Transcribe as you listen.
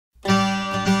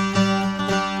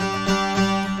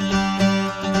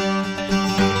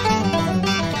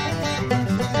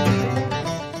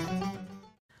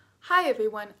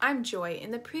everyone, I'm Joy.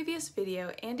 In the previous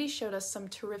video, Andy showed us some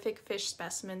terrific fish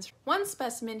specimens. One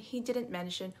specimen he didn't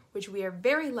mention, which we are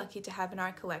very lucky to have in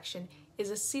our collection,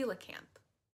 is a coelacanth.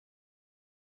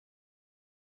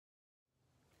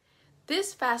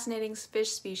 This fascinating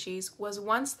fish species was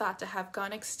once thought to have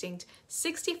gone extinct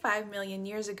 65 million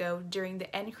years ago during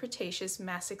the end Cretaceous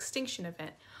mass extinction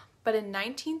event, but in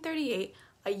 1938,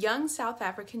 a young South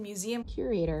African museum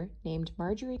curator named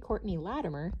Marjorie Courtney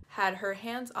Latimer had her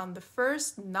hands on the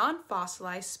first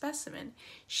non-fossilized specimen.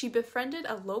 She befriended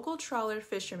a local trawler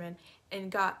fisherman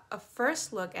and got a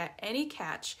first look at any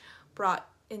catch brought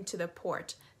into the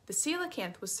port. The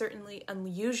coelacanth was certainly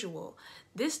unusual.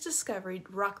 This discovery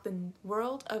rocked the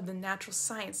world of the natural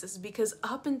sciences because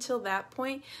up until that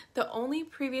point, the only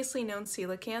previously known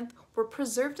coelacanth were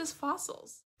preserved as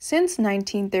fossils. Since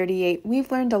 1938,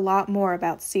 we've learned a lot more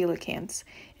about coelacanths.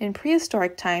 In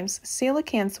prehistoric times,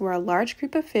 coelacanths were a large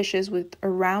group of fishes with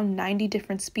around 90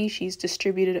 different species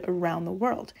distributed around the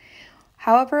world.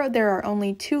 However, there are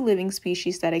only 2 living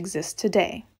species that exist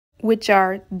today, which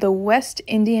are the West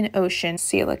Indian Ocean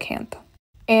coelacanth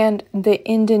and the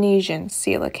Indonesian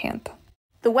coelacanth.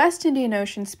 The West Indian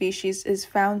Ocean species is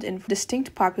found in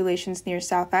distinct populations near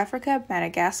South Africa,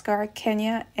 Madagascar,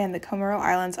 Kenya, and the Comoro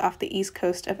Islands off the east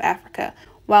coast of Africa,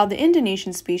 while the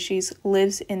Indonesian species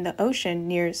lives in the ocean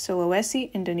near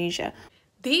Sulawesi, Indonesia.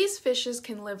 These fishes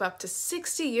can live up to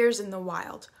 60 years in the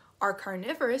wild, are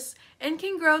carnivorous, and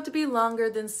can grow to be longer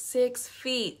than 6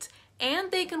 feet,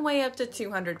 and they can weigh up to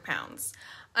 200 pounds.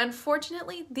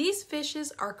 Unfortunately, these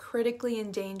fishes are critically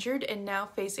endangered and now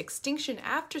face extinction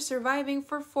after surviving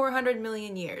for 400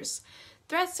 million years.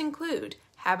 Threats include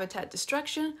habitat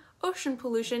destruction, ocean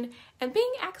pollution, and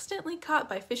being accidentally caught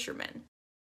by fishermen.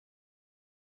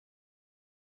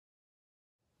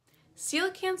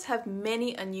 Coelacanths have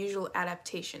many unusual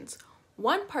adaptations.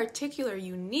 One particular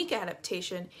unique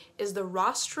adaptation is the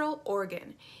rostral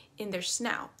organ in their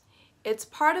snout. It's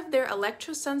part of their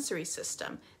electrosensory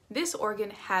system. This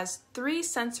organ has 3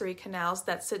 sensory canals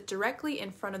that sit directly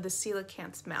in front of the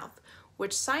coelacanth's mouth,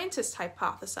 which scientists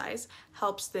hypothesize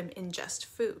helps them ingest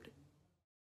food.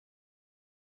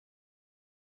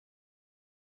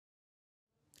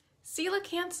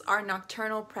 Coelacanths are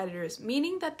nocturnal predators,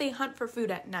 meaning that they hunt for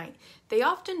food at night. They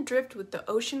often drift with the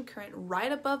ocean current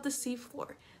right above the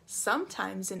seafloor.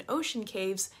 Sometimes in ocean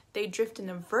caves, they drift in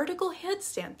a vertical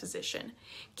headstand position.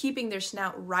 Keeping their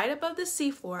snout right above the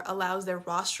seafloor allows their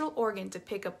rostral organ to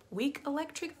pick up weak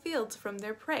electric fields from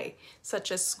their prey,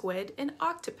 such as squid and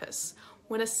octopus.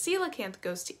 When a coelacanth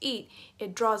goes to eat,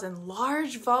 it draws in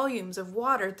large volumes of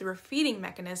water through a feeding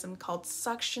mechanism called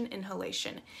suction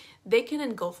inhalation. They can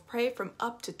engulf prey from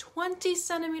up to 20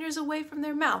 centimeters away from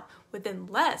their mouth within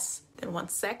less than 1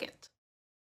 second.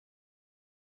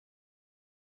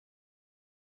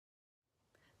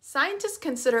 Scientists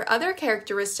consider other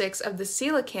characteristics of the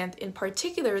coelacanth, in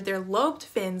particular their lobed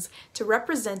fins, to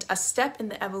represent a step in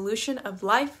the evolution of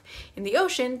life in the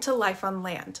ocean to life on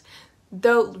land.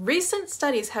 Though recent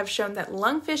studies have shown that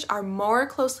lungfish are more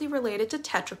closely related to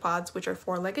tetrapods, which are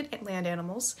 4-legged land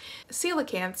animals,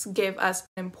 coelacanths give us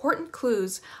important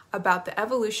clues about the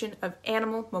evolution of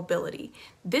animal mobility.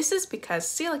 This is because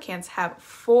coelacanths have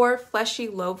 4 fleshy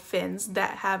lobe fins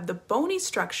that have the bony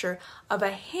structure of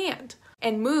a hand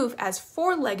and move as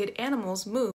 4-legged animals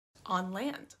move on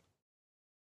land.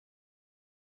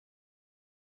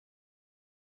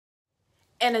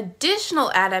 An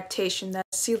additional adaptation that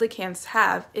coelacanths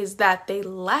have is that they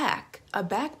lack a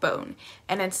backbone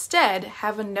and instead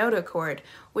have a notochord,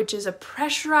 which is a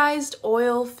pressurized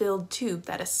oil-filled tube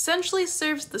that essentially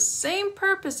serves the same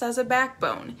purpose as a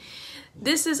backbone.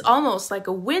 This is almost like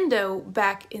a window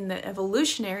back in the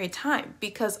evolutionary time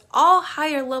because all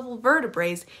higher level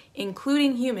vertebrates,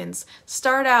 including humans,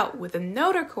 start out with a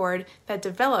notochord that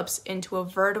develops into a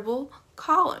vertebral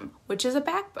column, which is a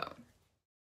backbone.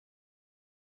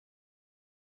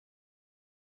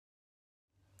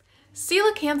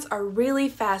 Coelacanths are really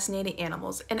fascinating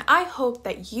animals, and I hope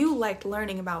that you liked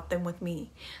learning about them with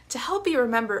me. To help you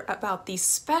remember about these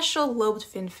special lobed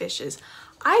fin fishes,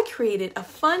 I created a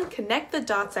fun Connect the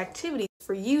Dots activity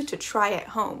for you to try at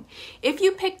home. If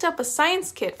you picked up a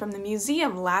science kit from the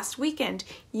museum last weekend,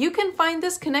 you can find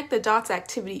this Connect the Dots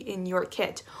activity in your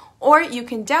kit, or you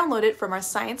can download it from our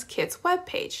Science Kits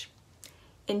webpage.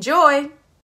 Enjoy!